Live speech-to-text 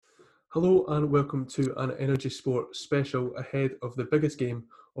Hello and welcome to an Energy Sport special ahead of the biggest game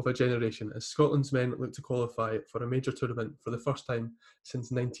of a generation as Scotland's men look to qualify for a major tournament for the first time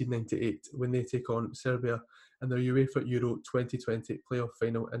since 1998 when they take on Serbia in their UEFA Euro 2020 playoff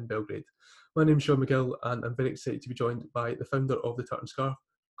final in Belgrade. My name's Sean McGill and I'm very excited to be joined by the founder of the Tartan Scarf,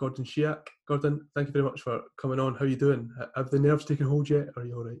 Gordon Shiak. Gordon, thank you very much for coming on. How are you doing? Have the nerves taken hold yet? Or are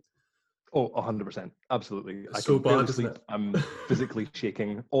you all right? Oh, 100%. Absolutely. I It's so can barely bad, isn't sleep. it? I'm physically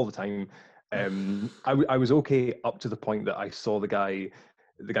shaking all the time. I was okay up to the point that I saw the guy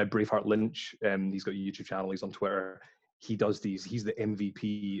Braveheart Lynch. He's got a YouTube channel. He's on Twitter. He does these. He's the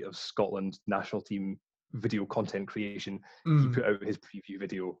MVP of Scotland national team video content creation. He Mm. put out his preview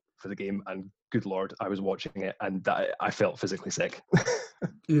video for the game, and good Lord, I was watching it, and I felt physically sick.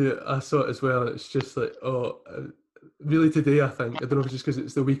 Yeah, I saw it as well. It's just like, really today, I think. I don't know if it's just because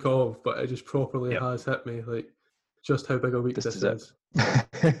it's the week of, but it just properly Yep, has hit me, like, just how big a week this this is it. is.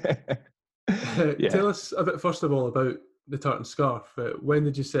 Yeah. Tell us a bit, first of all, about the Tartan Scarf. When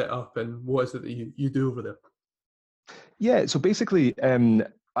did you set up and what is it that you do over there? Yeah, so basically,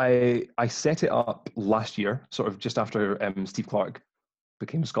 I set it up last year, sort of just after Steve Clarke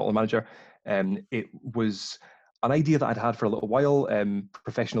became Scotland manager. It was an idea that I'd had for a little while,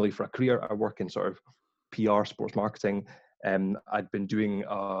 professionally for a career. I work in sort of PR, sports marketing. I'd been doing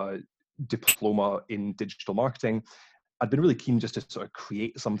a diploma in digital marketing. I'd been really keen just to sort of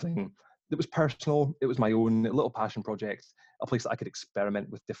create something that was personal. It was my own little passion project, a place that I could experiment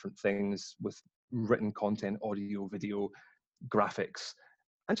with different things, with written content, audio, video, graphics,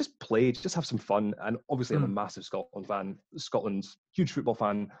 and just play, just have some fun. And obviously, I'm a Mm. massive Scotland fan, Scotland's huge football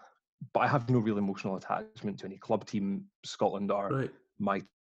fan, but I have no real emotional attachment to any club team. Scotland are Right. my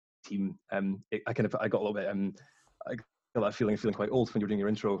team. I got a little bit, I got that feeling quite old when you were doing your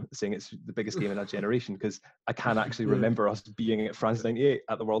intro, saying it's the biggest game in a generation, because I can actually Yeah. remember us being at France '98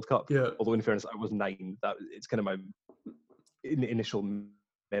 at the World Cup. Yeah. Although in fairness, I was 9. That it's kind of my initial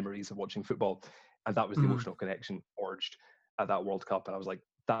memories of watching football, and that was the Mm. emotional connection forged at that World Cup. And I was like,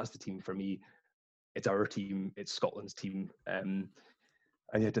 that's the team for me. It's our team. It's Scotland's team. And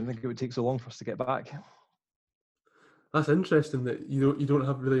yeah, I didn't think it would take so long for us to get back. That's interesting that you don't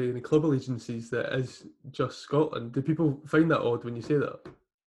have really any club allegiances that is just Scotland. Do people find that odd when you say that?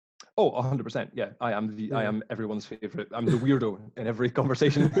 Oh, 100%. Yeah, I Yeah. am everyone's favorite. I'm the weirdo in every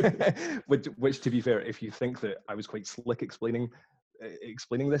conversation. which, to be fair, if you think that I was quite slick explaining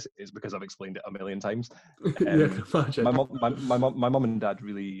this, is because I've explained it a million times. Yeah, I can Um, imagine. my mum and dad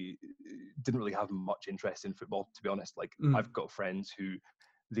really didn't really have much interest in football, to be honest. Like, Mm. I've got friends who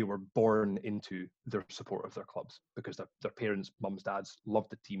they were born into their support of their clubs because their parents, mums, dads loved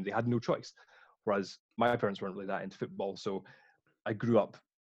the team. They had no choice. Whereas my parents weren't really that into football, so I grew up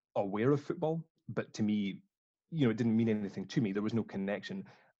aware of football, but to me, it didn't mean anything to me. There was no connection.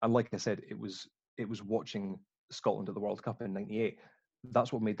 And like I said, it was watching Scotland at the World Cup in '98.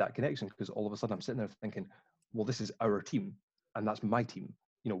 That's what made that connection, because all of a sudden I'm sitting there thinking, well, this is our team, and that's my team.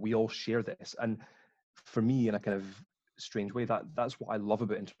 We all share this. And for me, in a kind of strange way, that's what I love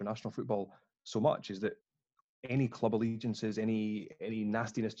about international football so much, is that any club allegiances, any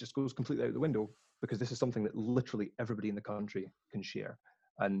nastiness just goes completely out the window, because this is something that literally everybody in the country can share.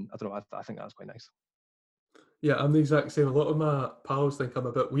 And I don't know, I think that's quite nice. Yeah, I'm the exact same. A lot of my pals think I'm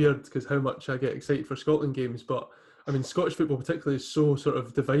a bit weird because how much I get excited for Scotland games. But I mean, Scottish football particularly is so sort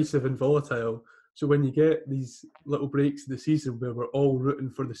of divisive and volatile. So when you get these little breaks in the season where we're all rooting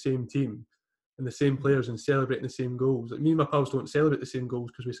for the same team and the same Mhm. players and celebrating the same goals, like me and my pals don't celebrate the same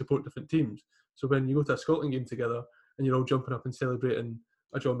goals because we support different teams. So when you go to a Scotland game together and you're all jumping up and celebrating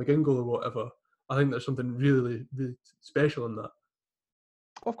a John McGinn goal or whatever, I think there's something really, really special in that.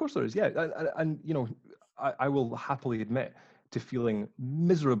 Of course there is, yeah. And I will happily admit to feeling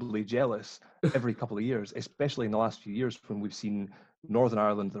miserably jealous every couple of years, especially in the last few years when we've seen Northern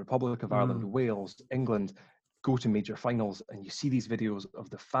Ireland, the Republic of Ireland, Mm. Wales, England go to major finals, and you see these videos of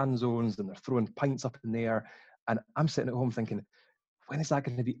the fan zones and they're throwing pints up in the air. And I'm sitting at home thinking, when is that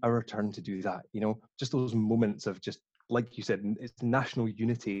going to be our turn to do that? Just those moments of, just like you said, it's national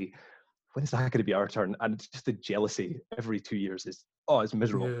unity. When is that going to be our turn? And just the jealousy every 2 years is, it's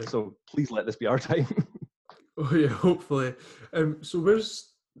miserable. Yeah. So please let this be our time. Oh yeah, hopefully. So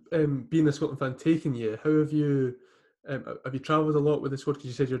where's being a Scotland fan taking you? How have you travelled a lot with the squad? Because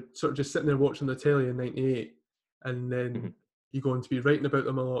you said you're sort of just sitting there watching the telly in '98, and then Mhm. you're going to be writing about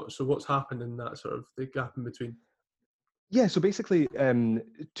them a lot. So what's happened in that sort of the gap in between? Yeah, so basically,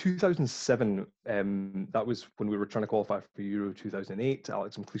 2007, that was when we were trying to qualify for Euro 2008.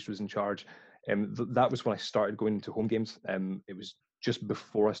 Alex McLeish was in charge. That was when I started going to home games. It was just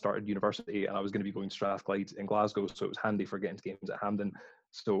before I started university, and I was going to be going to Strathclyde in Glasgow, so it was handy for getting to games at Hampden.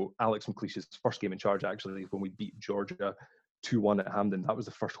 So Alex McLeish's first game in charge, actually, when we beat Georgia 2-1 at Hampden, that was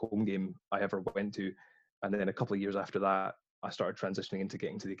the first home game I ever went to. And then a couple of years after that, I started transitioning into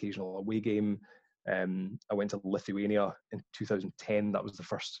getting to the occasional away game. I went to Lithuania in 2010. That was the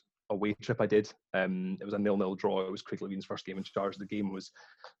first away trip I did. It was a 0-0 draw. It was Craig Levine's first game in charge. The game was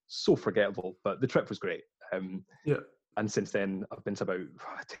so forgettable, but the trip was great. Yeah. And since then, I've been to about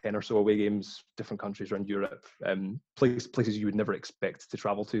 10 or so away games, different countries around Europe, places you would never expect to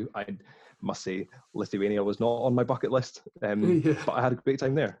travel to. I must say, Lithuania was not on my bucket list, Yeah. but I had a great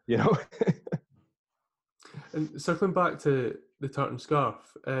time there, you know. And circling back to the tartan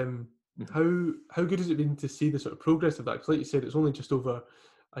scarf, how good has it been to see the sort of progress of that? Because like you said, it's only just over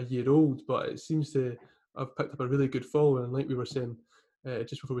a year old, but it seems to have picked up a really good following. And like we were saying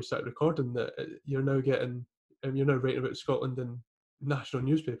just before we started recording, that you're now getting, you're now writing about Scotland in national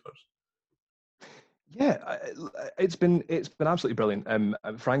newspapers. Yeah, it's been absolutely brilliant.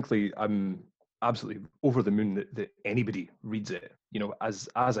 Frankly, I'm absolutely over the moon that anybody reads it. You know, as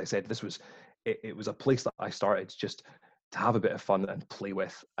I said, it was a place that I started just to have a bit of fun and play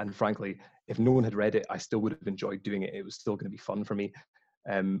with. And frankly, if no one had read it, I still would have enjoyed doing it. It was still going to be fun for me.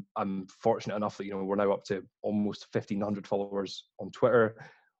 I'm fortunate enough that, you know, we're now up to almost 1,500 followers on Twitter.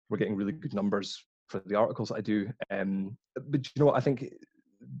 We're getting really good numbers for the articles that I do. But you know what? I think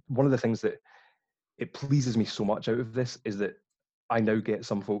one of the things that it pleases me so much out of this is that I now get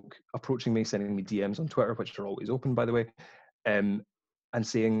some folk approaching me, sending me DMs on Twitter, which are always open, by the way, and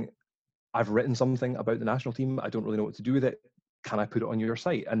saying, I've written something about the national team. I don't really know what to do with it. Can I put it on your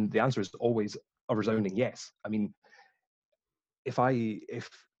site? And the answer is always a resounding yes. I mean, if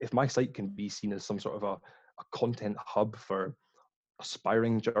my site can be seen as some sort of a content hub for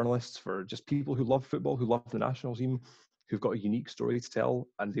aspiring journalists, for just people who love football, who love the national team, who've got a unique story to tell,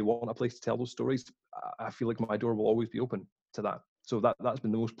 and they want a place to tell those stories, I feel like my door will always be open to that. So that's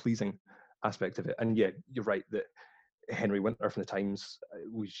been the most pleasing aspect of it. And yeah, you're right that Henry Winter from the Times,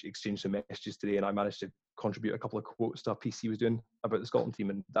 we exchanged some messages today, and I managed to contribute a couple of quotes to a piece he was doing about the Scotland team,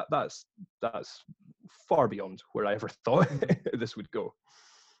 and that's far beyond where I ever thought this would go.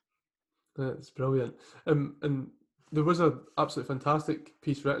 That's brilliant. And there was a absolutely fantastic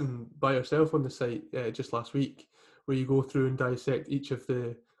piece written by yourself on the site just last week, where you go through and dissect each of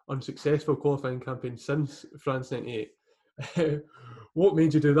the unsuccessful qualifying campaigns since France '98. What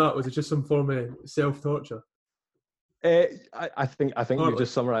made you do that? Was it just some form of self-torture? I think you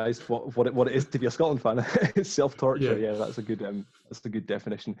just summarised what it is to be a Scotland fan. Self-torture. Yeah, that's a good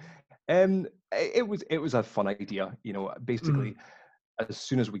definition. It was a fun idea. You know, basically, as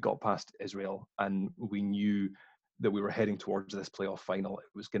soon as we got past Israel and we knew that we were heading towards this playoff final, it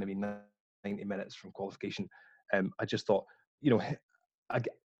was going to be 90 minutes from qualification. I just thought, you know,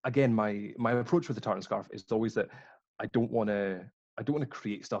 again, my approach with the tartan scarf is always that I don't want to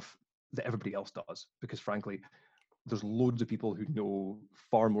create stuff that everybody else does, because frankly, there's loads of people who know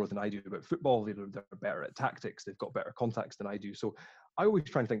far more than I do about football. They're better at tactics. They've got better contacts than I do. So I always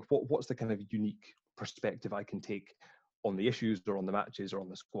try and think, what's the kind of unique perspective I can take on the issues or on the matches or on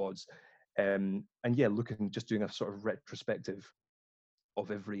the squads. And yeah, just doing a sort of retrospective of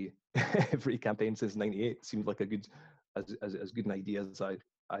every campaign since '98 seemed like a good as good an idea as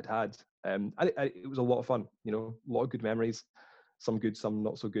I'd had. It was a lot of fun, you know, a lot of good memories, some good, some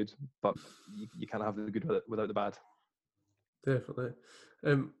not so good, but you can't have the good without the bad. Definitely.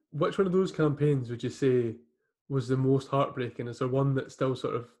 Which one of those campaigns would you say was the most heartbreaking? Is there one that still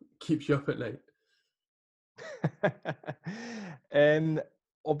sort of keeps you up at night?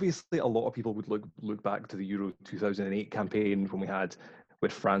 Obviously, a lot of people would look back to the Euro 2008 campaign when we had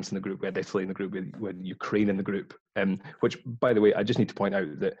with France in the group, we had Italy in the group, we had Ukraine in the group. Which, by the way, I just need to point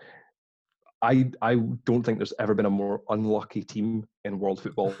out that I don't think there's ever been a more unlucky team in world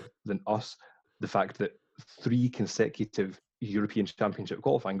football than us. The fact that 3 consecutive European Championship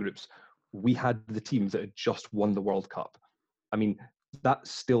qualifying groups, we had the team that had just won the World Cup. I mean, that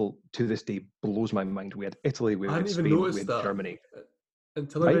still to this day blows my mind. We had Italy, we had Spain, we had Germany.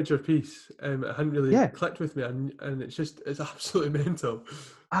 Until I read your piece, it hadn't really clicked with me, and it's absolutely mental.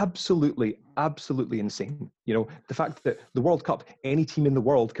 Absolutely insane. You know, the fact that the World Cup, any team in the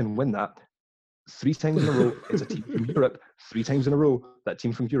world can win that 3 times in a row. It's a team from Europe. 3 times in a row, that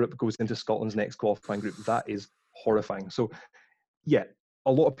team from Europe goes into Scotland's next qualifying group. That is horrifying. So, yeah,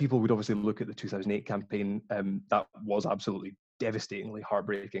 a lot of people would obviously look at the 2008 campaign. That was absolutely devastatingly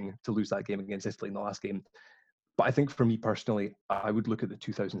heartbreaking to lose that game against Italy in the last game. But I think for me personally, I would look at the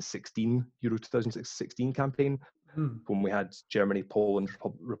 2016 Euro 2016 campaign when we had Germany, Poland,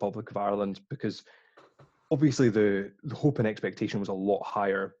 Republic of Ireland, because obviously the hope and expectation was a lot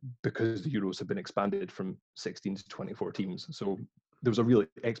higher because the Euros have been expanded from 16 to 24 teams. So there was a real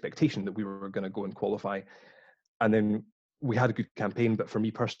expectation that we were going to go and qualify. And then we had a good campaign, but for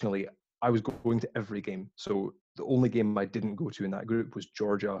me personally, I was going to every game. So the only game I didn't go to in that group was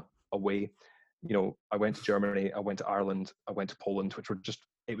Georgia away. You know, I went to Germany, I went to Ireland, I went to Poland, which were just,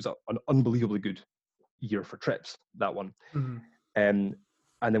 it was an unbelievably good year for trips, that one. Mm-hmm. And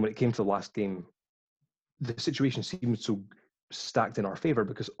then when it came to the last game, the situation seemed so stacked in our favour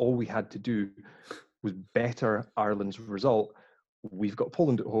because all we had to do was better Ireland's result. We've got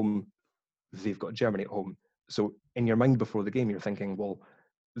Poland at home, they've got Germany at home. So in your mind before the game, you're thinking, well,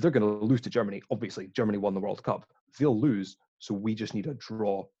 they're going to lose to Germany. Obviously, Germany won the World Cup. They'll lose, so we just need a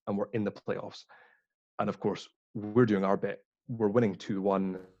draw and we're in the playoffs. And of course, we're doing our bit. We're winning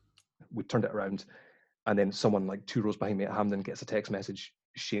 2-1. We turned it around. And then someone like 2 rows behind me at Hampden gets a text message.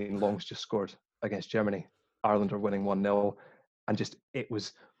 Shane Long's just scored against Germany. Ireland are winning 1-0. And just, it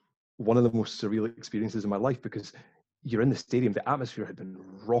was one of the most surreal experiences in my life because you're in the stadium. The atmosphere had been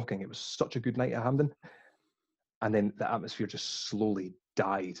rocking. It was such a good night at Hampden. And then the atmosphere just slowly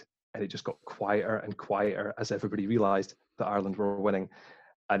died and it just got quieter and quieter as everybody realised that Ireland were winning.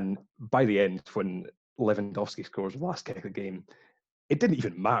 And by the end, when Lewandowski scores the last kick of the game, it didn't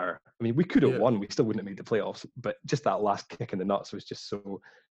even matter. I mean, we could have won. We still wouldn't have made the playoffs. But just that last kick in the nuts was just so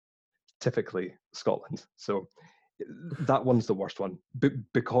typically Scotland. So that one's the worst one.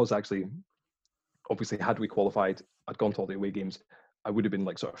 Because actually, obviously, had we qualified, I'd gone to all the away games, I would have been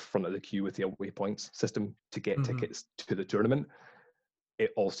like sort of front of the queue with the away points system to get tickets to the tournament.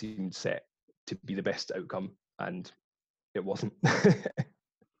 It all seemed set to be the best outcome, and it wasn't.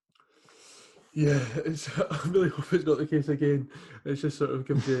 Yeah, I really hope it's not the case again. It just sort of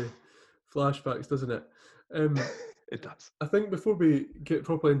gives you flashbacks, doesn't it? It does. I think before we get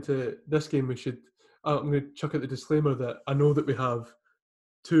properly into this game, we should. I'm going to chuck out the disclaimer that I know that we have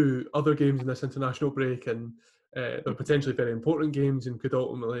 2 other games in this international break, and they're potentially very important games and could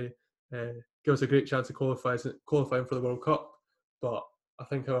ultimately give us a great chance of qualifying for the World Cup. But I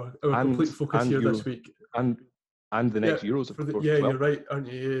think our complete focus here this week and the next Euros, of course. Well. You're right,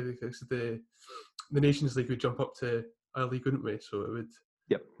 aren't you? Yeah, because the Nations League would jump up to our league, wouldn't we? So it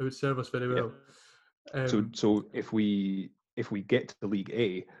would serve us very well. So if we get to the League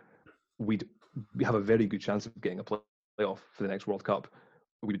A, we have a very good chance of getting a playoff for the next World Cup.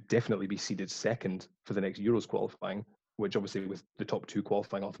 We would definitely be seeded second for the next Euros qualifying, which obviously with the top 2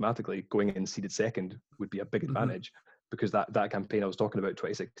 qualifying automatically, going in seeded second would be a big advantage because that campaign I was talking about,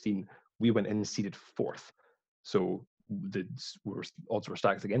 2016, we went in seeded 4th. So the odds were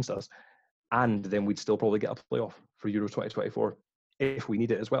stacked against us. And then we'd still probably get a playoff for Euro 2024 if we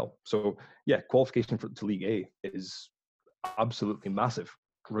need it as well. So yeah, qualification to League A is absolutely massive,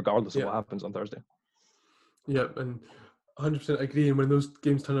 regardless of what happens on Thursday. Yep, and 100% agree. And when those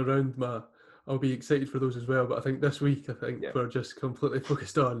games turn around, I'll be excited for those as well. But I think this week, we're just completely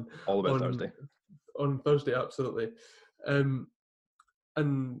focused on Thursday. On Thursday, absolutely. And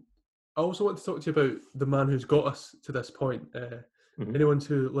I also want to talk to you about the man who's got us to this point. Anyone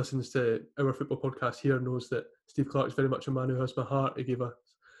who listens to our football podcast here knows that Steve Clarke's very much a man who has my heart. He gave us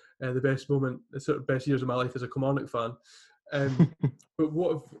the best moment, the sort of best years of my life as a Kilmarnock fan. But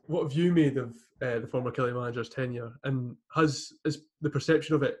what have you made of the former Killie manager's tenure, and has the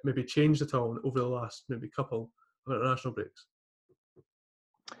perception of it maybe changed at all over the last maybe couple of international breaks?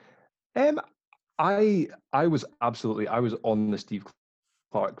 I was on the Steve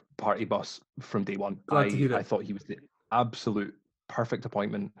Clarke party bus from day one. I thought he was the absolute perfect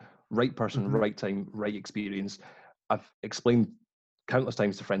appointment, right person, right time, right experience. I've explained countless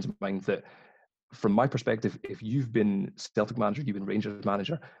times to friends of mine that from my perspective, if you've been Celtic manager, you've been Rangers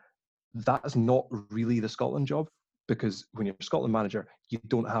manager, that's not really the Scotland job, because when you're Scotland manager, you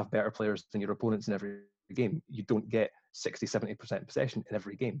don't have better players than your opponents in every game. You don't get 60, 70% possession in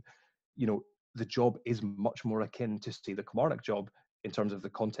every game. You know, the job is much more akin to, say, the Kilmarnock job in terms of the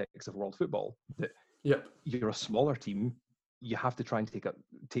context of world football. That you're a smaller team, you have to try and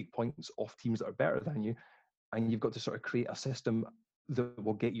take points off teams that are better than you, and you've got to sort of create a system that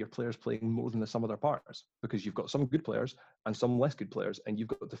will get your players playing more than the sum of their parts, because you've got some good players and some less good players, and you've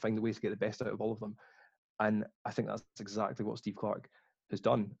got to find the ways to get the best out of all of them. And I think that's exactly what Steve Clarke has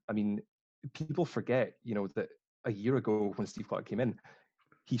done. I mean, people forget, that a year ago when Steve Clarke came in,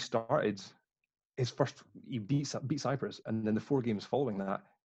 he started he beat Cyprus, and then the 4 games following that,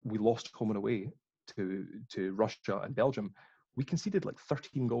 we lost home and away to Russia and Belgium. We conceded like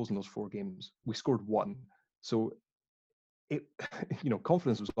 13 goals in those 4 games. We scored 1. So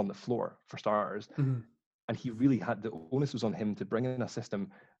confidence was on the floor for starters. And he really had, the onus was on him to bring in a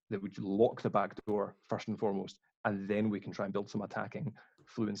system that would lock the back door first and foremost, and then we can try and build some attacking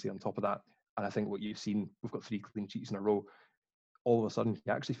fluency on top of that. And I think what you've seen, we've got 3 clean sheets in a row. all of a sudden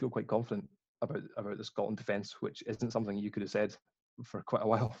you actually feel quite confident about the Scotland defence, which isn't something you could have said for quite a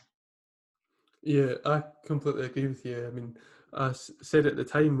while. Yeah, I completely agree with you. I mean, said at the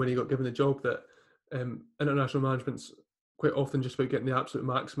time when he got given the job that international management's quite often just about getting the absolute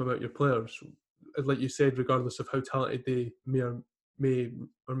maximum out of your players, like you said, regardless of how talented they may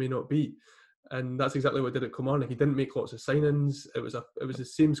or may not be. And that's exactly what did at Kilmarnock. He didn't make lots of signings. It was the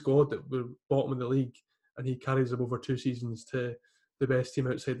same squad that were bottom of the league, and he carries them over 2 seasons to the best team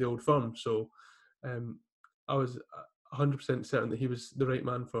outside the old firm. So um, I was 100% certain that he was the right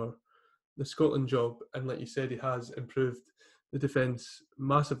man for the Scotland job, and like you said, he has improved the defence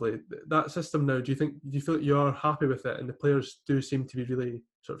massively. That system now, do you feel like you are happy with it, and the players do seem to be really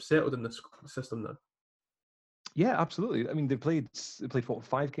sort of settled in this system now? Yeah, absolutely. I mean, they played what,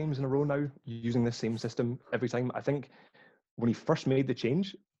 5 games in a row now using the same system every time. I think when he first made the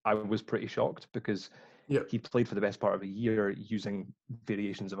change, I was pretty shocked because Yeah. he played for the best part of a year using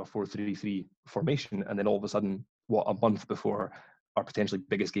variations of a 4-3-3 formation, and then all of a sudden, what, a month before our potentially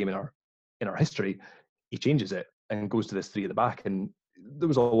biggest game in our history, he changes it and goes to this 3 at the back, and there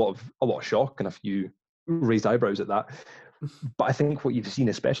was a lot of shock and a few raised eyebrows at that. But I think what you've seen,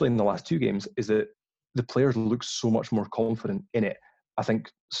 especially in the last 2 games, is that the players look so much more confident in it. I think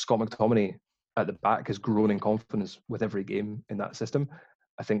Scott McTominay at the back has grown in confidence with every game in that system.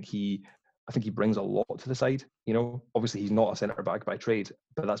 I think he brings a lot to the side. You know, obviously he's not a centre back by trade,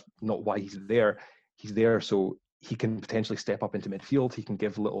 but that's not why he's there. He's there so he can potentially step up into midfield. He can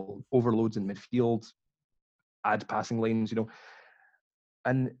give little overloads in midfield, add passing lanes. You know,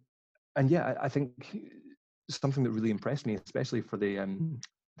 and yeah, I think something that really impressed me, especially for the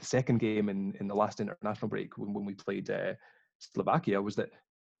second game in the last international break when we played Slovakia, was that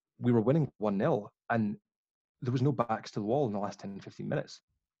we were winning 1-0 and there was no backs to the wall in the last 10, 15 minutes.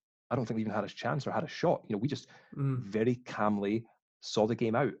 I don't think we even had a chance or had a shot. You know, we just very calmly saw the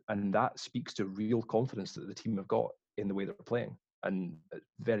game out, and that speaks to real confidence that the team have got in the way they're playing, and it's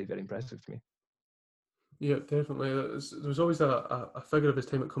very, very impressive to me. Yeah, definitely. There was always a figure of his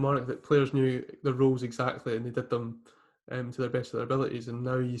time at Kilmarnock that players knew their roles exactly, and they did them to their best of their abilities. And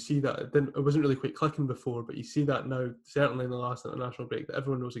now you see that it wasn't really quite clicking before, but you see that now, certainly in the last international break, that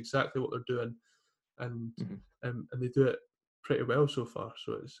everyone knows exactly what they're doing, and and they do it pretty well so far.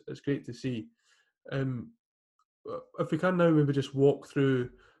 So it's great to see. Um, if we can now maybe just walk through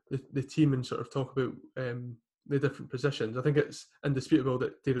the team and sort of talk about the different positions. I think it's indisputable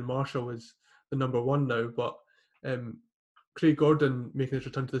that David Marshall is the number one now, but um, Craig Gordon making his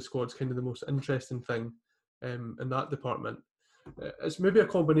return to the squad is kind of the most interesting thing in that department. It's maybe a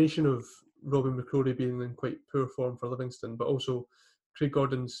combination of Robin McCrorie being in quite poor form for Livingston, but also Craig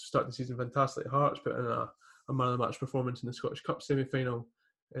Gordon's starting the season fantastic at Hearts, put in a man of the match performance in the Scottish Cup semi-final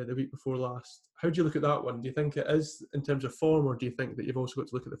the week before last. How do you look at that one? Do you think it is in terms of form, or do you think that you've also got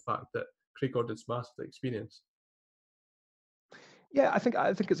to look at the fact that Craig Gordon's massive experience? Yeah, I think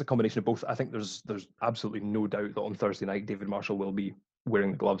it's a combination of both. I think there's absolutely no doubt that on Thursday night David Marshall will be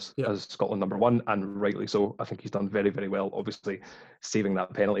wearing the gloves as Scotland number one, and rightly so. I think he's done very, very well. Obviously, saving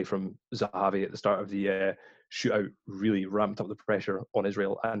that penalty from Zahavi at the start of the shootout really ramped up the pressure on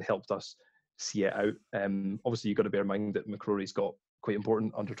Israel and helped us see it out. Obviously, you've got to bear in mind that McCrorie's got quite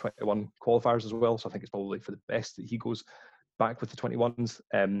important under 21 qualifiers as well, so I think it's probably for the best that he goes back with the 21s.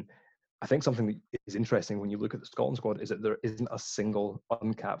 I think something that is interesting when you look at the Scotland squad is that there isn't a single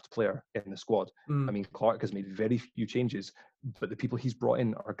uncapped player in the squad. I mean, Clark has made very few changes, but the people he's brought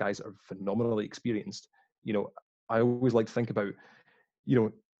in are guys that are phenomenally experienced. You know, I always like to think about, you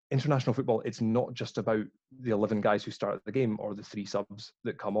know, international football, it's not just about the 11 guys who start at the game or the 3 subs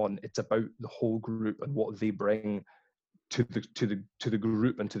that come on. It's about the whole group and what they bring to the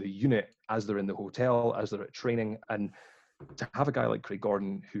group and to the unit as they're in the hotel, as they're at training. And to have a guy like Craig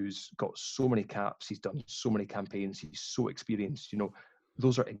Gordon who's got so many caps, he's done so many campaigns, he's so experienced, you know,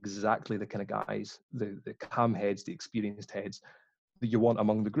 those are exactly the kind of guys, the calm heads, the experienced heads that you want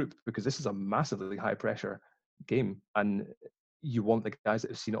among the group, because this is a massively high pressure game and you want the guys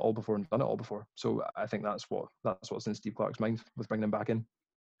that have seen it all before and done it all before. So I think that's what's in Steve Clarke's mind with bringing him back in.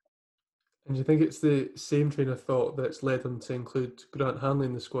 And do you think it's the same train of thought that's led him to include Grant Hanley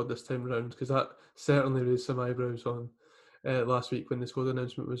in the squad this time around? Because that certainly raised some eyebrows on last week when the squad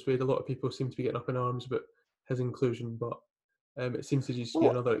announcement was made. A lot of people seem to be getting up in arms about his inclusion, but it seems to just be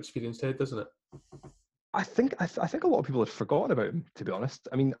Well, another experienced head, doesn't it? I think a lot of people had forgotten about him, to be honest.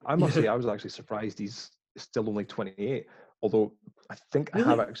 I mean, I must say I was actually surprised he's still only 28. Although I think I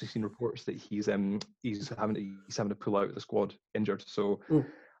have Really? actually seen reports that he's having to pull out of the squad injured. So Oh,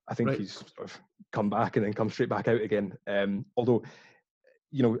 I think right. he's sort of come back and then come straight back out again. Although,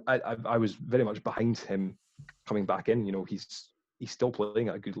 you know, I was very much behind him coming back in. You know, he's he's still playing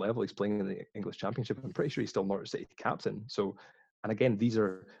at a good level. He's playing in the English Championship. I'm pretty sure he's still Norwich City captain. So, and again, these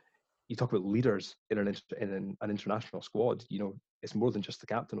are, you talk about leaders in an international squad. You know, it's more than just the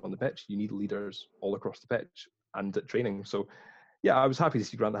captain on the pitch. You need leaders all across the pitch and at training. So, yeah, I was happy to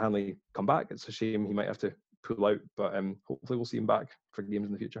see Grant Hanley come back. It's a shame he might have to pull out, but hopefully we'll see him back for games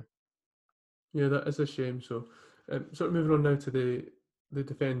in the future. Yeah, that is a shame. So, sort of moving on now to the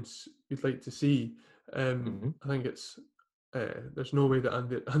defence you'd like to see. I think it's there's no way that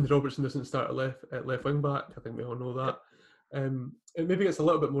Andy Robertson doesn't start at left wing back. I think we all know that. It maybe gets a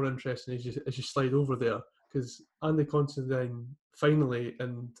little bit more interesting as you slide over there, because Andy Considine finally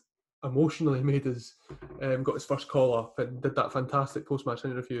and emotionally got his first call up and did that fantastic post-match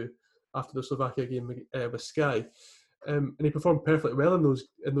interview after the Slovakia game with Sky. And he performed perfectly well in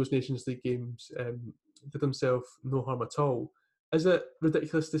those Nations League games. Did himself no harm at all. Is it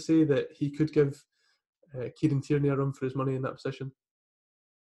ridiculous to say that he could give Kieran Tierney a run for his money in that position?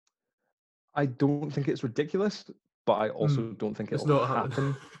 I don't think it's ridiculous, but I also don't think it's it'll not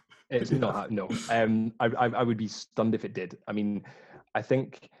happen. It's not happening. No. I would be stunned if it did. I mean, I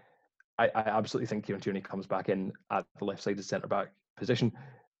absolutely think Kieran Tierney comes back in at the left-sided centre-back position,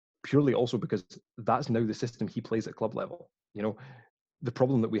 purely also because that's now the system he plays at club level. You know, the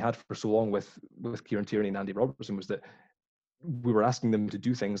problem that we had for so long with Kieran Tierney and Andy Robertson was that we were asking them to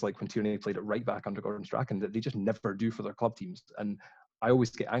do things like when Tierney played at right back under Gordon Strachan that they just never do for their club teams. And I always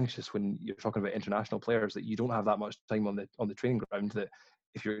get anxious when you're talking about international players that you don't have that much time on the training ground, that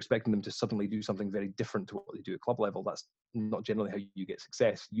if you're expecting them to suddenly do something very different to what they do at club level, that's not generally how you get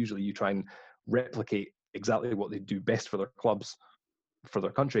success. Usually you try and replicate exactly what they do best for their clubs, for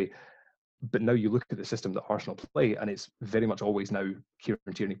their country. But now you look at the system that Arsenal play, and it's very much always now Kieran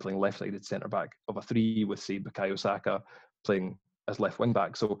Tierney playing left-sided centre-back of a three, with, say, Bukayo Saka playing as left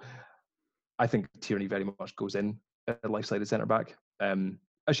wing-back. So I think Tierney very much goes in at left-sided centre-back.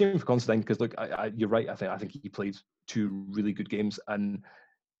 A shame for Considine, because look, you're right. I think he played two really good games, and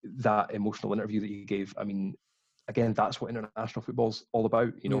that emotional interview that he gave, I mean, again, that's what international football's all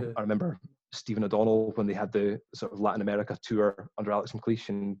about. You know, yeah. I remember Stephen O'Donnell when they had the sort of Latin America tour under Alex McLeish,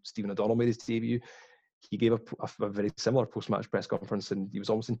 and Stephen O'Donnell made his debut. He gave a very similar post-match press conference, and he was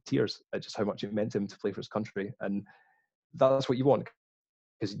almost in tears at just how much it meant to him to play for his country. And that's what you want,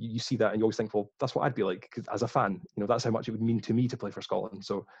 because you see that and you always think, well, that's what I'd be like as a fan. You know, that's how much it would mean to me to play for Scotland.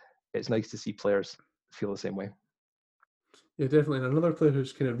 So it's nice to see players feel the same way. Yeah, definitely. And another player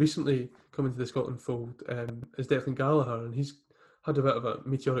who's kind of recently come into the Scotland fold is Declan Gallagher, and he's had a bit of a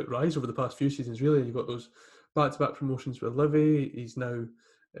meteoric rise over the past few seasons, really. You've got those back-to-back promotions with Livy. He's now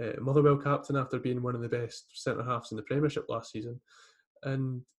Motherwell captain after being one of the best centre-halves in the Premiership last season.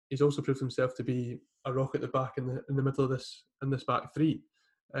 And he's also proved himself to be a rock at the back in the middle of this back three.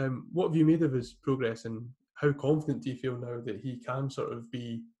 What have you made of his progress, and how confident do you feel now that he can sort of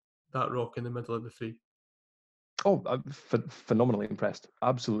be that rock in the middle of the three? Oh, I'm phenomenally impressed.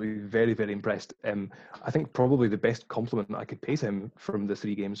 Absolutely, very, very impressed. I think probably the best compliment I could pay to him from the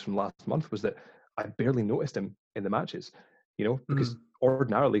three games from last month was that I barely noticed him in the matches. You know, because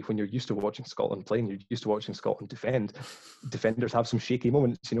ordinarily when you're used to watching Scotland play and you're used to watching Scotland defend, defenders have some shaky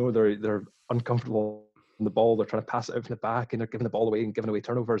moments. You know, they're uncomfortable on the ball. They're trying to pass it out from the back, and they're giving the ball away and giving away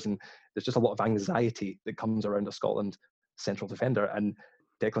turnovers. And there's just a lot of anxiety that comes around a Scotland central defender. And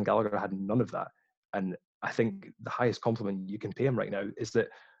Declan Gallagher had none of that. And I think the highest compliment you can pay him right now is that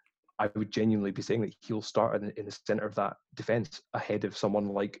I would genuinely be saying that he'll start in the centre of that defence ahead of someone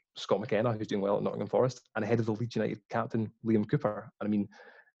like Scott McKenna, who's doing well at Nottingham Forest, and ahead of the Leeds United captain, Liam Cooper. And I mean,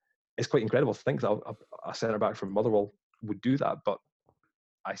 it's quite incredible to think that a centre-back from Motherwell would do that, but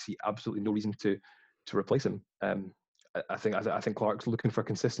I see absolutely no reason to replace him. I think Clark's looking for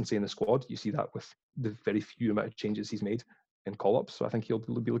consistency in the squad. You see that with the very few amount of changes he's made in call-ups. So I think he'll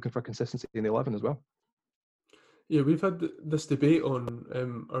be looking for consistency in the 11 as well. Yeah, we've had this debate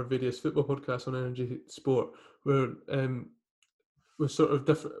on our various football podcasts on Energy Sport, where we're sort of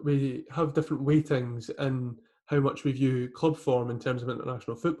different. We have different weightings in how much we view club form in terms of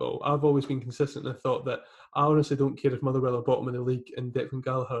international football. I've always been consistent in the thought that I honestly don't care if Motherwell are bottom of the league and Declan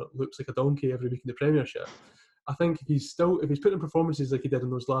Gallagher looks like a donkey every week in the Premiership. I think if he's putting in performances like he did in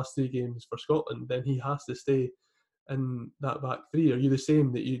those last three games for Scotland, then he has to stay in that back three. Are you the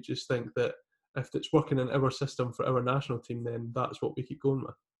same, that you just think that if it's working in our system for our national team, then that's what we keep going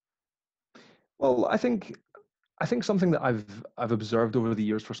with? Well, I think something that I've observed over the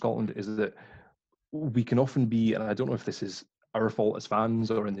years for Scotland is that we can often be, and I don't know if this is our fault as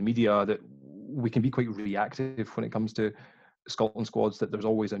fans or in the media, that we can be quite reactive when it comes to Scotland squads, that there's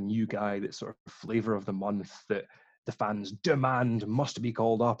always a new guy that's sort of flavour of the month that the fans demand must be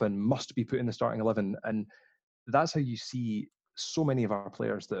called up and must be put in the starting 11. And that's how you see so many of our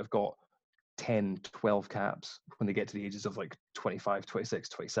players that have got 10, 12 caps when they get to the ages of like 25, 26,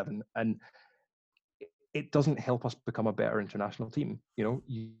 27. And it doesn't help us become a better international team. You know,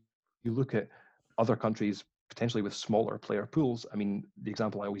 you look at other countries potentially with smaller player pools. I mean, the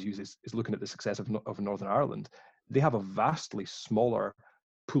example I always use is looking at the success of Northern Ireland. They have a vastly smaller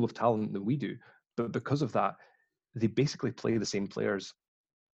pool of talent than we do. But because of that, they basically play the same players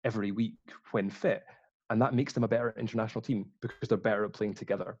every week when fit. And that makes them a better international team because they're better at playing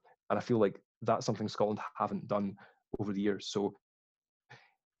together. And I feel like that's something Scotland haven't done over the years. So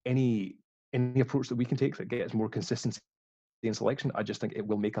any approach that we can take that gets more consistency in selection, I just think it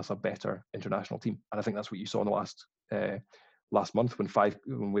will make us a better international team. And I think that's what you saw in the last month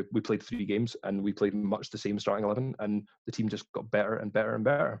when we played 3 games and we played much the same starting 11, and the team just got better and better and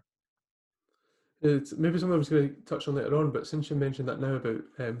better. It's maybe something I was going to touch on later on, but since you mentioned that now about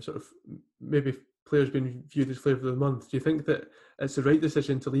sort of maybe players being viewed as flavour of the month, do you think that it's the right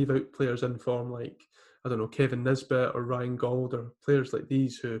decision to leave out players in form like, I don't know, Kevin Nisbet or Ryan Gauld or players like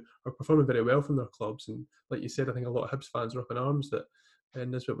these who are performing very well from their clubs? And like you said, I think a lot of Hibs fans are up in arms that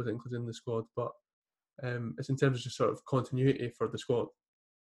Nisbet was included in the squad, but it's in terms of just sort of continuity for the squad.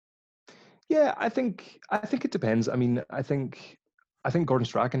 Yeah, I think it depends. I mean, I think Gordon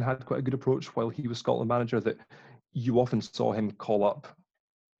Strachan had quite a good approach while he was Scotland manager, that you often saw him call up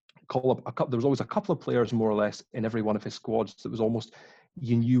a couple. There was always a couple of players more or less in every one of his squads that was almost,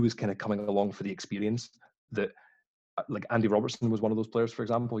 you knew, was kind of coming along for the experience. That like Andy Robertson was one of those players, for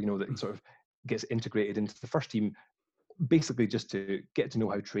example, you know, that sort of gets integrated into the first team basically just to get to know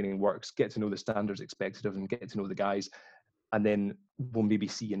how training works, get to know the standards expected of them, get to know the guys, and then we'll maybe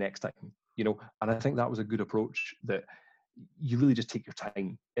see you next time, you know. And I think that was a good approach, that you really just take your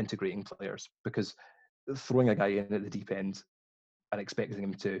time integrating players, because throwing a guy in at the deep end and expecting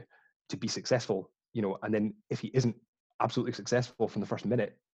him to be successful, you know, and then if he isn't absolutely successful from the first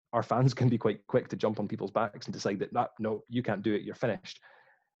minute, our fans can be quite quick to jump on people's backs and decide that no, you can't do it, you're finished,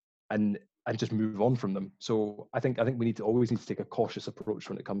 and just move on from them. So I think we always need to take a cautious approach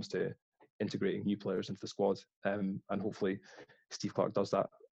when it comes to integrating new players into the squad, and hopefully Steve Clarke does that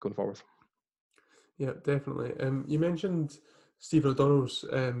going forward. Yeah, definitely. You mentioned Stephen O'Donnell's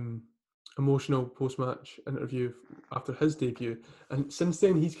emotional post-match interview after his debut, and since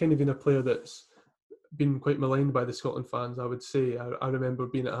then he's kind of been a player that's been quite maligned by the Scotland fans, I would say. I remember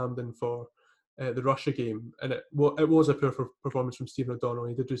being at Hampden for the Russia game, and it was a poor performance from Stephen O'Donnell.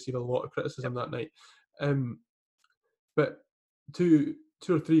 He did receive a lot of criticism that night. But two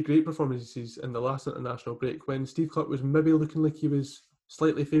or three great performances in the last international break when Steve Clarke was maybe looking like he was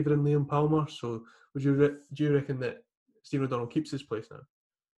slightly favouring Liam Palmer. So do you reckon that Stephen O'Donnell keeps his place now?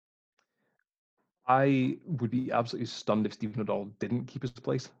 I would be absolutely stunned if Stephen O'Donnell didn't keep his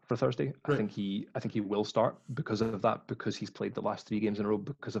place for Thursday. Right. I think he will start because of that, because he's played the last 3 games in a row,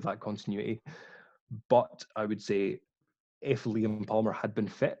 because of that continuity. But I would say if Liam Palmer had been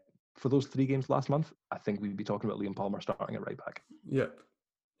fit for those 3 games last month, I think we'd be talking about Liam Palmer starting at right back. Yep.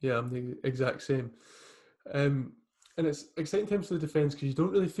 Yeah, I'm the exact same. And it's exciting times for the defence because you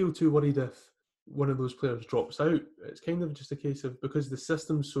don't really feel too worried if one of those players drops out. It's kind of just a case of, because the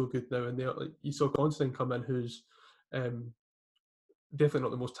system's so good now, and like you saw Considine come in, who's definitely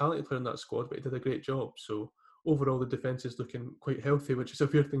not the most talented player in that squad, but he did a great job. So overall, the defence is looking quite healthy, which is a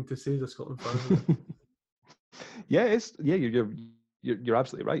weird thing to say as a Scotland fan. You're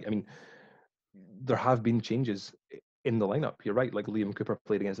absolutely right. I mean, there have been changes in the lineup. You're right. Like Liam Cooper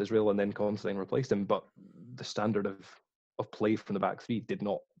played against Israel and then Considine replaced him, but the standard of play from the back three did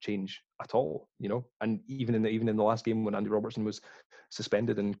not change at all. You know, and even in the last game when Andy Robertson was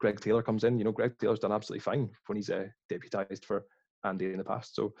suspended and Greg Taylor comes in, you know, Greg Taylor's done absolutely fine when he's deputised for Andy in the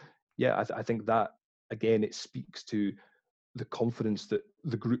past. So yeah, I think that again it speaks to the confidence that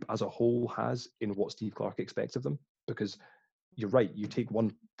the group as a whole has in what Steve Clarke expects of them, because you're right, you take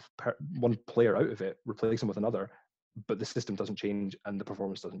one player out of it, replace him with another, but the system doesn't change and the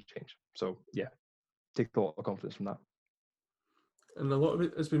performance doesn't change. So yeah, take a lot of confidence from that. And a lot of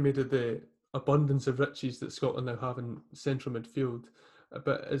it has been made of the abundance of riches that Scotland now have in central midfield.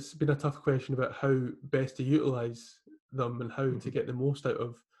 But it's been a tough question about how best to utilise them and how to get the most out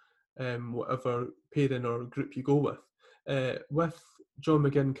of whatever pairing or group you go with. With John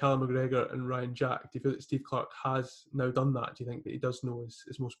McGinn, Callum McGregor and Ryan Jack, do you feel that Steve Clarke has now done that? Do you think that he does know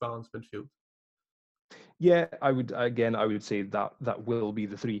his most balanced midfield? Yeah, I would say that will be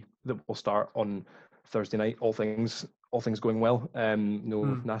the 3 that will start on Thursday night, all things going well. No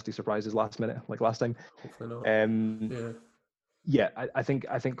nasty surprises last minute like last time. Hopefully not. Yeah, I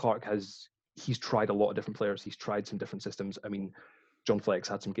think Clarke he's tried a lot of different players. He's tried some different systems. I mean, John Fleck's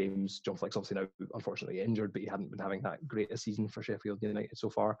had some games. John Fleck's obviously now unfortunately injured, but he hadn't been having that great a season for Sheffield United so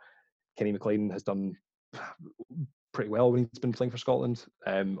far. Kenny McLean has done pretty well when he's been playing for Scotland.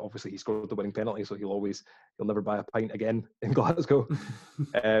 Obviously, he scored the winning penalty, so he'll never buy a pint again in Glasgow.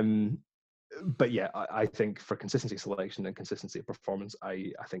 But yeah, I think for consistency of selection and consistency of performance,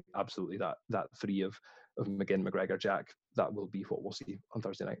 I think absolutely that three of McGinn, McGregor, Jack, that will be what we'll see on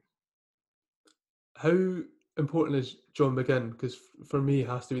Thursday night. How important is John McGinn? Because for me, he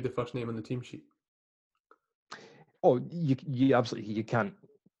has to be the first name on the team sheet. Oh, you absolutely you can't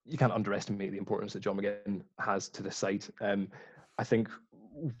underestimate the importance that John McGinn has to the side. I think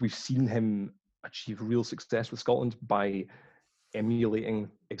we've seen him achieve real success with Scotland by emulating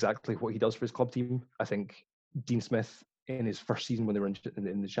exactly what he does for his club team. I think Dean Smith, in his first season when they were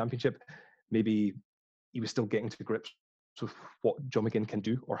in the Championship, maybe he was still getting to grips with what John McGinn can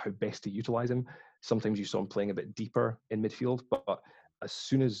do or how best to utilise him. Sometimes you saw him playing a bit deeper in midfield, but as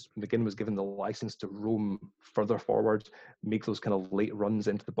soon as McGinn was given the license to roam further forward, make those kind of late runs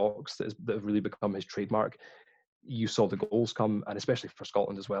into the box that have really become his trademark, you saw the goals come, and especially for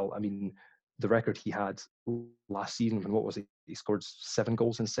Scotland as well. I mean, the record he had last season, and what was it? He scored 7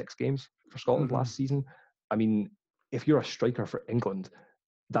 goals in 6 games for Scotland last season. I mean, if you're a striker for England,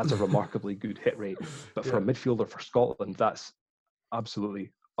 that's a remarkably good hit rate. But for a midfielder for Scotland, that's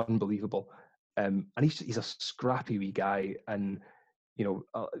absolutely unbelievable. And he's a scrappy wee guy, and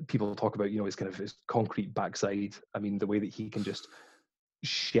people talk about his kind of his concrete backside. I mean, the way that he can just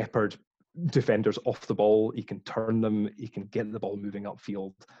shepherd defenders off the ball, he can turn them, he can get the ball moving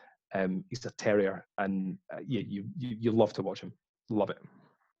upfield. He's a terrier, and you love to watch him. Love it.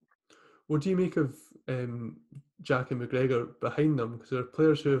 What do you make of Jack and McGregor behind them? Because there are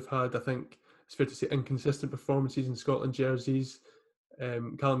players who have had, I think it's fair to say, inconsistent performances in Scotland jerseys.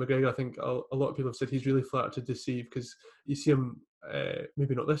 Callum McGregor, I think a lot of people have said he's really flattered to deceive, because you see him,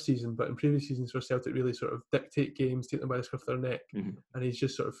 maybe not this season, but in previous seasons for Celtic, really sort of dictate games, take them by the scruff of their neck, and he's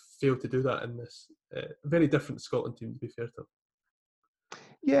just sort of failed to do that in this very different Scotland team, to be fair to him.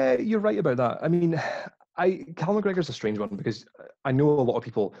 Yeah, you're right about that. I mean, Callum McGregor's a strange one, because I know a lot of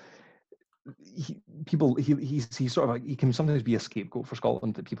people. He's sort of like, he can sometimes be a scapegoat for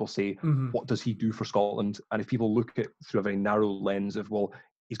Scotland, that people say, what does he do for Scotland? And if people look at through a very narrow lens of, well,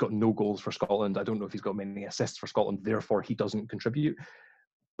 he's got no goals for Scotland, I don't know if he's got many assists for Scotland, therefore he doesn't contribute.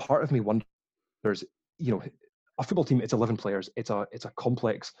 Part of me wonders, a football team, it's 11 players, it's a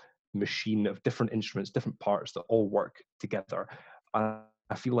complex machine of different instruments, different parts that all work together. And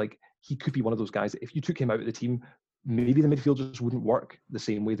I feel like he could be one of those guys that if you took him out of the team, maybe the midfield just wouldn't work the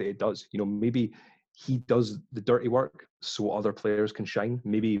same way that it does. Maybe he does the dirty work so other players can shine.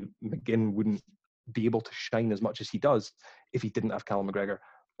 Maybe McGinn wouldn't be able to shine as much as he does if he didn't have Callum McGregor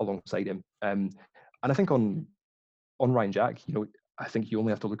alongside him. And I think on Ryan Jack, I think you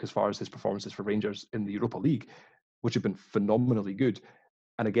only have to look as far as his performances for Rangers in the Europa League, which have been phenomenally good.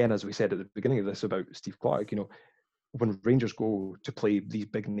 And again, as we said at the beginning of this about Steve Clarke, when Rangers go to play these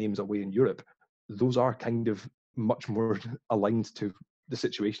big names away in Europe, those are kind of much more aligned to the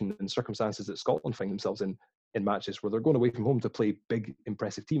situation and circumstances that Scotland find themselves in matches where they're going away from home to play big,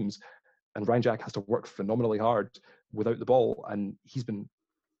 impressive teams. And Ryan Jack has to work phenomenally hard without the ball, and he's been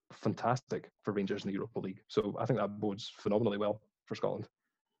fantastic for Rangers in the Europa League. So I think that bodes phenomenally well for Scotland.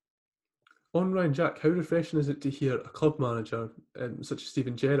 On Ryan Jack, how refreshing is it to hear a club manager such as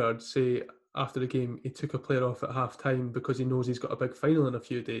Steven Gerrard say after the game he took a player off at half-time because he knows he's got a big final in a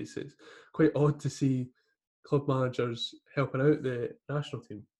few days? It's quite odd to see club managers helping out the national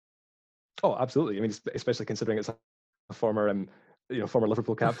team. Oh, absolutely. I mean, especially considering it's a former former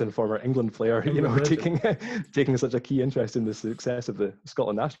Liverpool captain, former England player, taking such a key interest in the success of the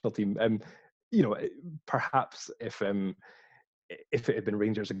Scotland national team. Perhaps if it had been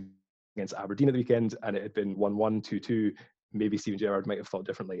Rangers against Aberdeen at the weekend and it had been 1-1, 2-2, maybe Steven Gerrard might have thought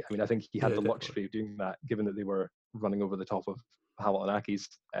differently. I mean, I think he had the luxury of doing that, given that they were running over the top of Hamilton Accies.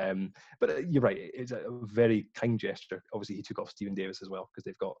 But you're right, it's a very kind gesture. Obviously, he took off Stephen Davis as well, because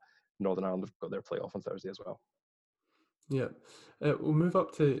they've got Northern Ireland have got their playoff on Thursday as well. Yeah. We'll move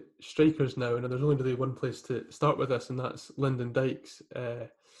up to strikers now, and there's only really one place to start with this, and that's Lyndon Dykes.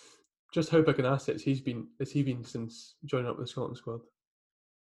 Just how big an asset has he been since joining up with the Scotland squad?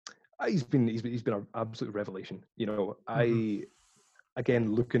 He's been an absolute revelation. I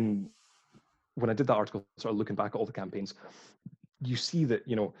again when I did that article, sort of looking back at all the campaigns, you see that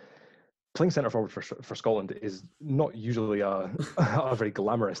playing centre forward for Scotland is not usually a very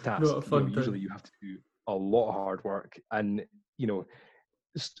glamorous task. Not a fun usually you have to do a lot of hard work, and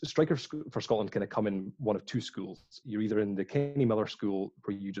strikers for Scotland kind of come in one of two schools. You're either in the Kenny Miller school,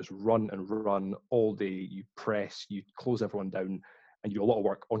 where you just run and run all day, you press, you close everyone down, and you do a lot of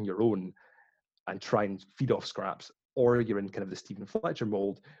work on your own and try and feed off scraps, or you're in kind of the Stephen Fletcher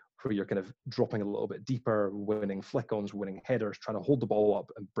mold where you're kind of dropping a little bit deeper, winning flick-ons, winning headers, trying to hold the ball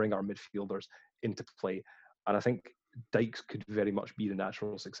up and bring our midfielders into play. And I think Dykes could very much be the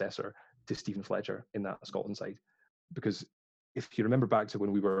natural successor to Stephen Fletcher in that Scotland side. Because if you remember back to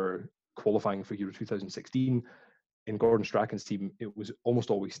when we were qualifying for Euro 2016, in Gordon Strachan's team, it was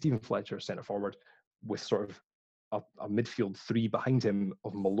almost always Stephen Fletcher centre forward with sort of a midfield three behind him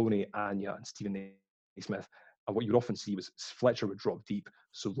of Maloney, Anya, and Stephen Naismith. And what you'd often see was Fletcher would drop deep,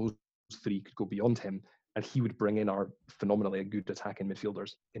 so those three could go beyond him, and he would bring in our phenomenally good attacking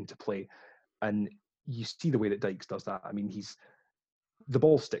midfielders into play. And you see the way that Dykes does that. I mean, the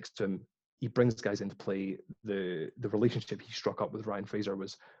ball sticks to him. He brings guys into play. The relationship he struck up with Ryan Fraser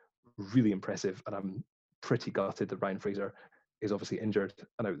was really impressive, and I'm pretty gutted that Ryan Fraser is obviously injured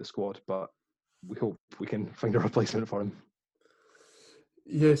and out of the squad, but we hope we can find a replacement for him.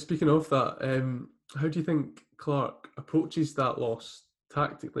 Yeah, speaking of that, how do you think Clark approaches that loss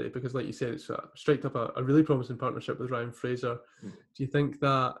tactically? Because, like you said, it's striked up a really promising partnership with Ryan Fraser. Do you think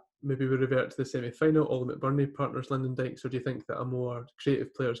that maybe we revert to the semi-final, Ollie McBurney partners Lyndon Dykes, or do you think that a more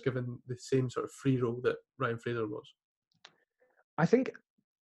creative player is given the same sort of free role that Ryan Fraser was? I think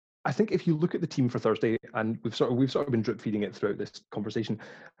if you look at the team for Thursday, and we've sort of been drip feeding it throughout this conversation,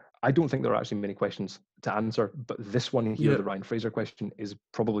 I don't think there are actually many questions to answer, but this one here, the Ryan Fraser question, is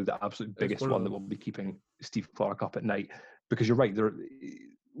probably the absolute biggest one that will be keeping Steve Clarke up at night. Because you're right,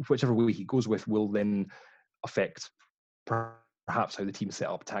 whichever way he goes with will then affect perhaps how the team's set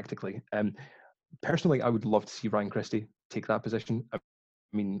up tactically. Personally, I would love to see Ryan Christie take that position. I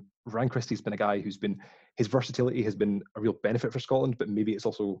mean, Ryan Christie's been a guy his versatility has been a real benefit for Scotland, but maybe it's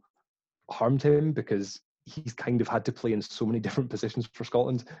also harmed him because he's kind of had to play in so many different positions for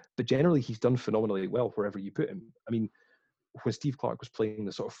Scotland. But generally, he's done phenomenally well wherever you put him. I mean, when Steve Clarke was playing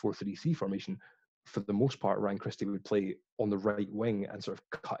the sort of 4-3-3 formation, for the most part, Ryan Christie would play on the right wing and sort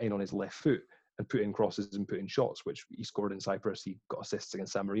of cut in on his left foot and put in crosses and put in shots, which he scored in Cyprus. He got assists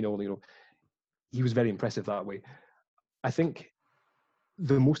against San Marino. He was very impressive that way. I think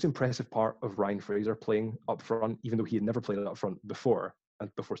the most impressive part of Ryan Fraser playing up front, even though he had never played up front before, and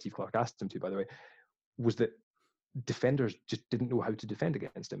before Steve Clarke asked him to, by the way, was that defenders just didn't know how to defend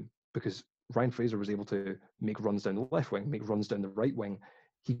against him, because Ryan Fraser was able to make runs down the left wing, make runs down the right wing.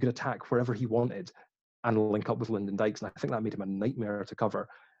 He could attack wherever he wanted and link up with Lyndon Dykes. And I think that made him a nightmare to cover.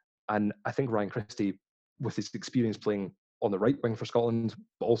 And I think Ryan Christie, with his experience playing on the right wing for Scotland,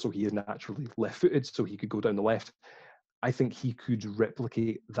 but also he is naturally left-footed, so he could go down the left. I think he could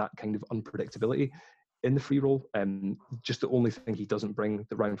replicate that kind of unpredictability in the free role. Just the only thing he doesn't bring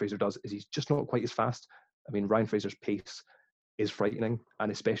that Ryan Fraser does is he's just not quite as fast. I mean, Ryan Fraser's pace is frightening,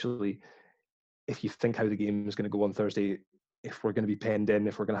 and especially if you think how the game is going to go on Thursday, if we're going to be penned in,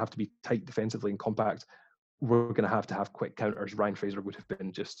 if we're going to have to be tight defensively and compact, we're going to have quick counters. Ryan Fraser would have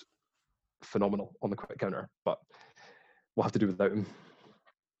been just phenomenal on the quick counter, but we'll have to do without him.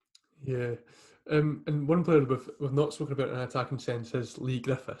 Yeah. And one player we've not spoken about in an attacking sense is Leigh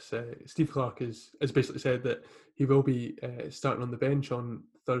Griffiths. Steve Clarke has basically said that he will be starting on the bench on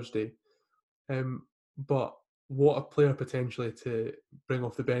Thursday. But what a player potentially to bring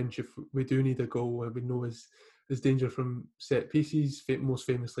off the bench if we do need a goal. We know his danger from set pieces, most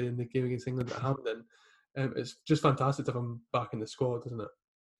famously in the game against England at Hampden. It's just fantastic to have him back in the squad, isn't it?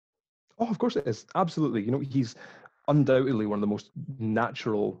 Oh, of course it is. Absolutely. He's undoubtedly one of the most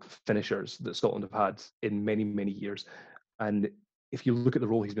natural finishers that Scotland have had in many, many years. And if you look at the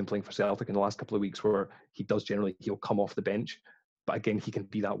role he's been playing for Celtic in the last couple of weeks, where he'll come off the bench, but again, he can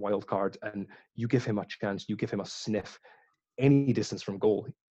be that wild card, and you give him a chance, you give him a sniff, any distance from goal,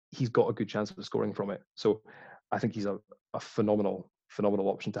 he's got a good chance of scoring from it. So I think he's a phenomenal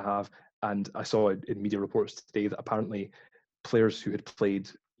option to have. And I saw in media reports today that apparently players who had played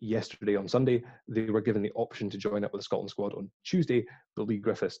yesterday on Sunday, they were given the option to join up with the Scotland squad on Tuesday, but Leigh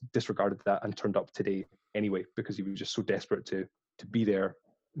Griffiths disregarded that and turned up today anyway, because he was just so desperate to be there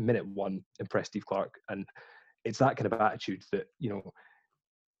minute one, impress Steve Clarke. And it's that kind of attitude that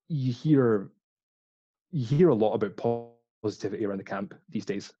you hear a lot about positivity around the camp these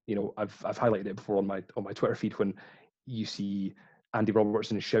days. I've highlighted it before on my Twitter feed, when you see Andy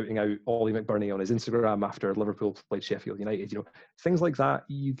Robertson shouting out Ollie McBurney on his Instagram after Liverpool played Sheffield United. Things like that,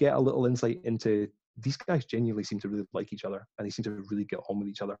 you get a little insight into these guys genuinely seem to really like each other, and they seem to really get on with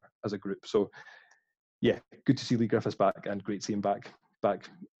each other as a group. So yeah, good to see Leigh Griffiths back, and great to see him back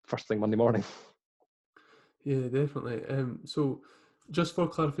first thing Monday morning. Yeah, definitely. So just for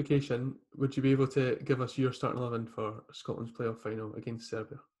clarification, would you be able to give us your starting 11 for Scotland's playoff final against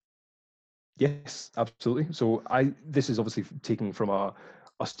Serbia? Yes, absolutely. So this is obviously taking from a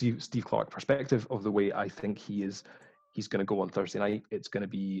Steve Clarke perspective of the way I think he's going to go on Thursday night. It's going to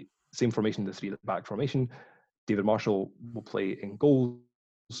be same formation, the three at the back formation. David Marshall will play in goals.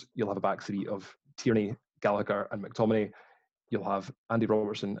 You'll have a back three of Tierney, Gallagher, and McTominay. You'll have Andy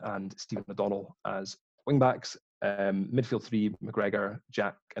Robertson and Stephen O'Donnell as wing backs. Midfield three, McGregor,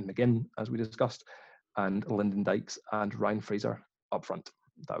 Jack, and McGinn, as we discussed, and Lyndon Dykes and Ryan Fraser up front.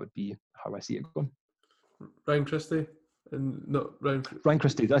 That would be how I see it going. Ryan Christie and not Ryan. Ryan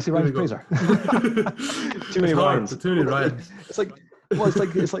Christie. Did I say Ryan Fraser? Too many Ryans. Too many Ryans. It's like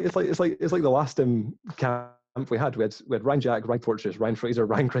the last camp we had. We had Ryan Jack, Ryan Fortress, Ryan Fraser,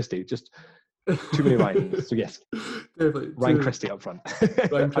 Ryan Christie. Just too many Ryans. So yes, definitely Ryan Christie up front.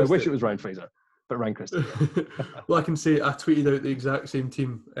 I wish it was Ryan Fraser, but Ryan Christie. Well, I can say I tweeted out the exact same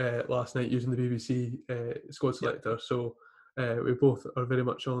team last night using the BBC squad selector. Yep. So we both are very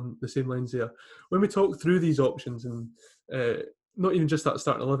much on the same lines there. When we talk through these options and not even just that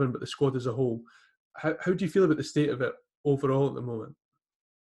starting 11, but the squad as a whole, how do you feel about the state of it overall at the moment?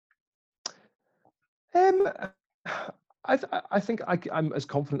 I think I'm as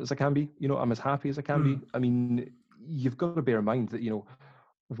confident as I can be. I'm as happy as I can be. I mean, you've got to bear in mind that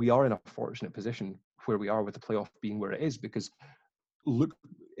we are in a fortunate position where we are with the playoff being where it is, because look,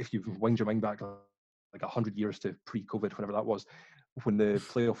 if you wind your mind back like 100 years to pre-COVID, whenever that was, when the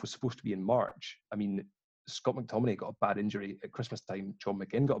playoff was supposed to be in March. I mean, Scott McTominay got a bad injury at Christmas time. John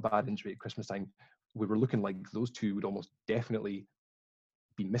McGinn got a bad injury at Christmas time. We were looking like those two would almost definitely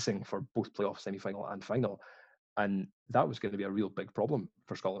be missing for both playoff semi-final and final. And that was going to be a real big problem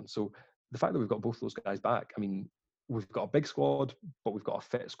for Scotland. So the fact that we've got both those guys back, I mean, we've got a big squad, but we've got a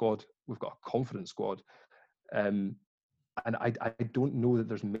fit squad. We've got a confident squad. And I don't know that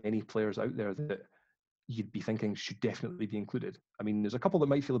there's many players out there that you'd be thinking should definitely be included. I mean, there's a couple that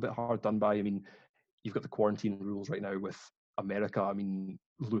might feel a bit hard done by. I mean, you've got the quarantine rules right now with America. I mean,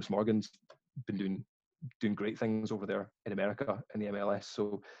 Lewis Morgan's been doing great things over there in America in the MLS.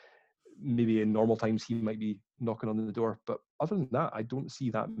 So maybe in normal times he might be knocking on the door. But other than that, I don't see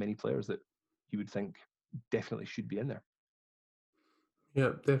that many players that you would think definitely should be in there.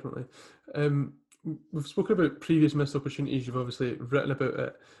 Yeah, definitely. We've spoken about previous missed opportunities. You've obviously written about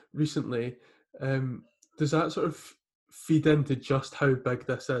it recently. Does that sort of feed into just how big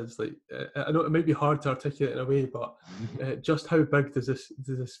this is? Like, I know it might be hard to articulate in a way, but just how big does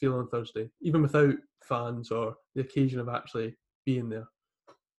this feel on Thursday, even without fans or the occasion of actually being there?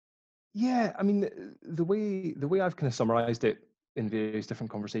 Yeah, I mean, the way I've kind of summarized it in various different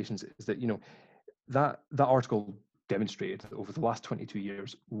conversations is that that article demonstrated that over the last 22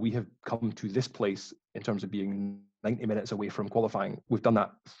 years we have come to this place in terms of being 90 minutes away from qualifying. We've done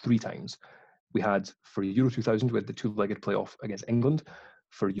that 3 times. We had for Euro 2000 we had the 2-legged playoff against England.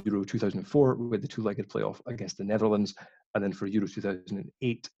 For Euro 2004 we had the 2-legged playoff against the Netherlands, and then for Euro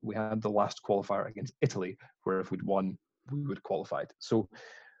 2008 we had the last qualifier against Italy, where if we'd won we would have qualified. So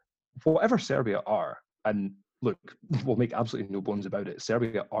whatever Serbia are, and look, we'll make absolutely no bones about it,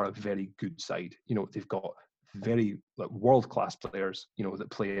 Serbia are a very good side. They've got very world-class players, that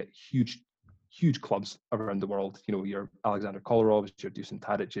play at huge clubs around the world. Your Alexander Kolarov, your Dusan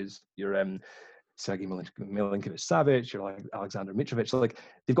Tadic's, your Sergei Milinkovic-Savic, your Alexander Mitrovic. Like,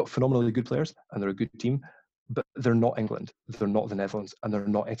 they've got phenomenally good players and they're a good team, but they're not England, they're not the Netherlands, and they're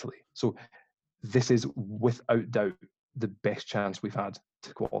not Italy. So this is without doubt the best chance we've had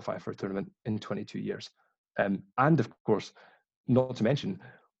to qualify for a tournament in 22 years. And of course, not to mention,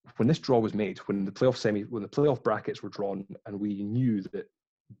 when this draw was made, when the playoff brackets were drawn, and we knew that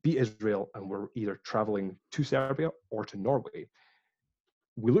beat Israel and we're either traveling to Serbia or to Norway,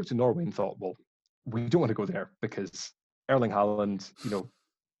 we looked at Norway and thought, well, we don't want to go there because Erling Haaland,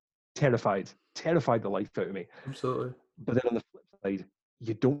 terrified the life out of me. Absolutely. But then on the flip side,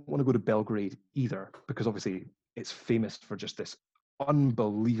 you don't want to go to Belgrade either, because obviously it's famous for just this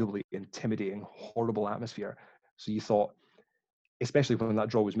unbelievably intimidating, horrible atmosphere. So you thought, especially when that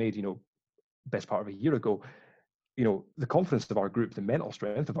draw was made, best part of a year ago, the confidence of our group, the mental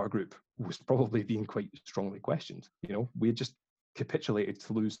strength of our group was probably being quite strongly questioned. We had just capitulated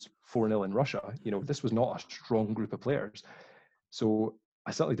to lose 4-0 in Russia. This was not a strong group of players. So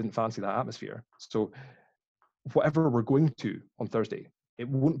I certainly didn't fancy that atmosphere. So whatever we're going to on Thursday, it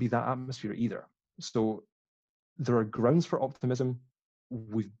won't be that atmosphere either. So there are grounds for optimism.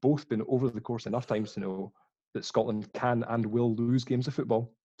 We've both been over the course enough times to know that Scotland can and will lose games of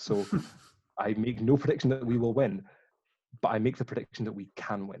football. So I make no prediction that we will win, but I make the prediction that we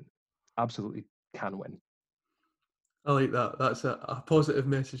can win. Absolutely can win. I like that. That's a positive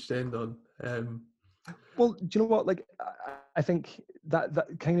message to end on. Well, do you know what? Like, I think that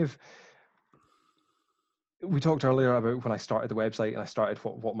kind of we talked earlier about when I started the website and I started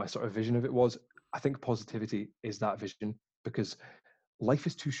what my sort of vision of it was. I think positivity is that vision, because life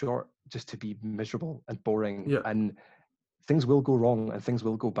is too short just to be miserable and boring, Yeah. and things will go wrong and things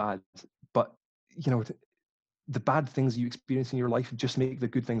will go bad. But the bad things you experience in your life just make the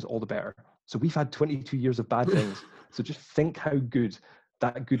good things all the better. So we've had 22 years of bad things. So just think how good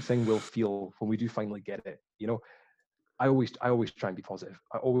that good thing will feel when we do finally get it. I always try and be positive.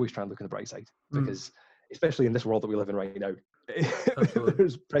 I always try and look on the bright side, because especially in this world that we live in right now, Absolutely.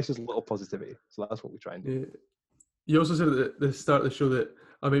 there's precious little positivity. So that's what we try and do. Yeah. You also said at the start of the show that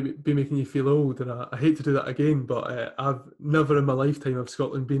I might be making you feel old, and I hate to do that again, but I've never in my lifetime of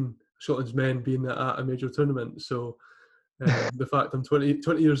Scotland's men been at a major tournament. So the fact I'm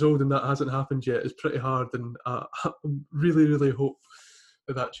 20 years old and that hasn't happened yet is pretty hard, and I really, really hope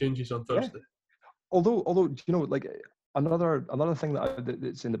that changes on Yeah. Thursday. Although like another thing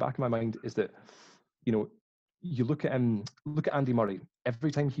that's in the back of my mind is that you look at Andy Murray.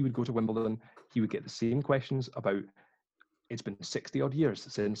 Every time he would go to Wimbledon, he would get the same questions about, it's been 60 odd years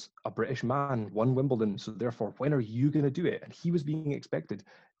since a British man won Wimbledon, so therefore when are you going to do it? And he was being expected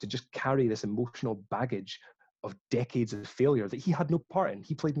to just carry this emotional baggage of decades of failure that he had no part in,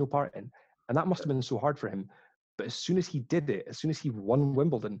 he played no part in, and that must have been so hard for him. But as soon as he did it, as soon as he won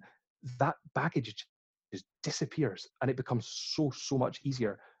Wimbledon, that baggage just disappears, and it becomes so much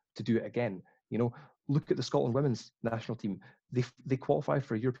easier to do it again. Look at the Scotland women's national team. They qualify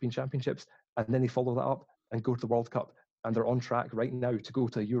for European Championships, and then they follow that up and go to the World Cup, and they're on track right now to go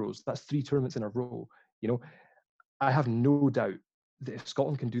to Euros. That's 3 tournaments in a row. I have no doubt that if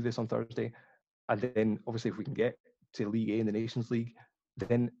Scotland can do this on Thursday, and then obviously if we can get to League A in the Nations League,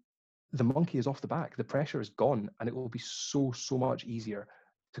 then the monkey is off the back. The pressure is gone, and it will be so much easier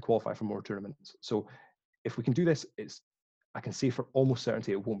to qualify for more tournaments. So if we can do this, I can say for almost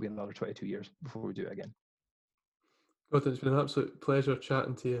certainty it won't be another 22 years before we do it again. God, it's been an absolute pleasure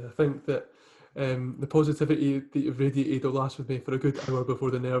chatting to you. I think that the positivity that you've radiated will last with me for a good hour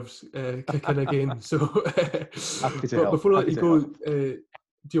before the nerves kick in again. So, Happy to but help. before I let Happy you to go, help.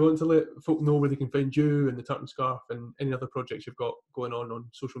 do you want to let folk know where they can find you and the Tartan Scarf and any other projects you've got going on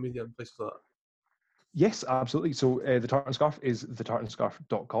social media and places like that? Yes, absolutely. So the Tartan Scarf is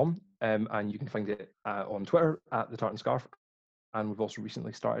thetartanscarf.com, and you can find it on Twitter at the Tartan Scarf. And we've also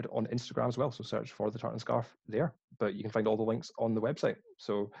recently started on Instagram as well. So search for the Tartan Scarf there. But you can find all the links on the website.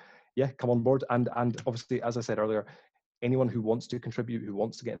 So yeah, come on board. And obviously, as I said earlier, anyone who wants to contribute, who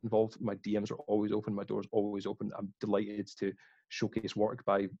wants to get involved, my DMs are always open. My door's always open. I'm delighted to showcase work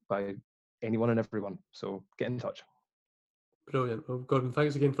by anyone and everyone. So get in touch. Brilliant. Well, Gordon,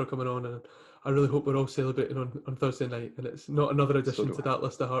 thanks again for coming on. And I really hope we're all celebrating on Thursday night and it's not another So addition do to that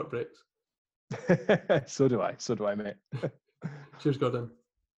list of heartbreaks. I. So do I, mate. Cheers, Gordon.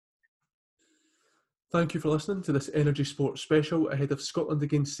 Thank you for listening to this Energy Sports special ahead of Scotland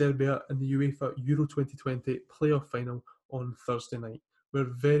against Serbia in the UEFA Euro 2020 playoff final on Thursday night.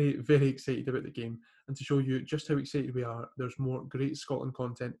 We're very, very excited about the game, and to show you just how excited we are, there's more great Scotland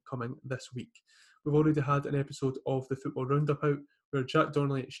content coming this week. We've already had an episode of the Football Roundup out where Jack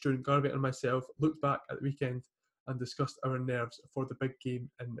Donnelly, Stuart Garvey and myself looked back at the weekend and discussed our nerves for the big game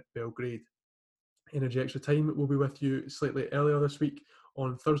in Belgrade. Energy Extra Time will be with you slightly earlier this week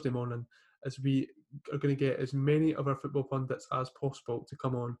on Thursday morning, as we are going to get as many of our football pundits as possible to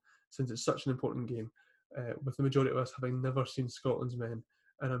come on, since it's such an important game, with the majority of us having never seen Scotland's men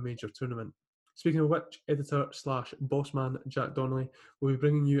in a major tournament. Speaking of which, editor/bossman Jack Donnelly will be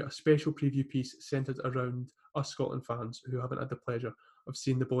bringing you a special preview piece centred around us Scotland fans who haven't had the pleasure of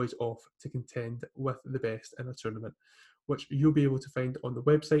seeing the boys off to contend with the best in a tournament, which you'll be able to find on the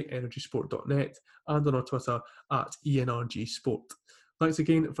website energysport.net and on our Twitter at ENRGsport. Thanks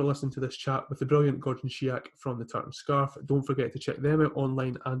again for listening to this chat with the brilliant Gordon Shiak from the Tartan Scarf. Don't forget to check them out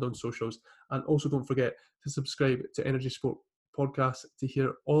online and on socials. And also don't forget to subscribe to Energy Sport Podcast to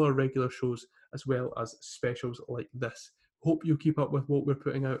hear all our regular shows as well as specials like this. Hope you keep up with what we're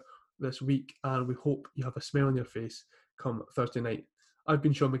putting out this week, and we hope you have a smile on your face come Thursday night. I've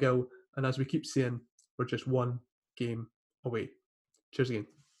been Sean McGill, and as we keep saying, we're just one game away. Cheers again.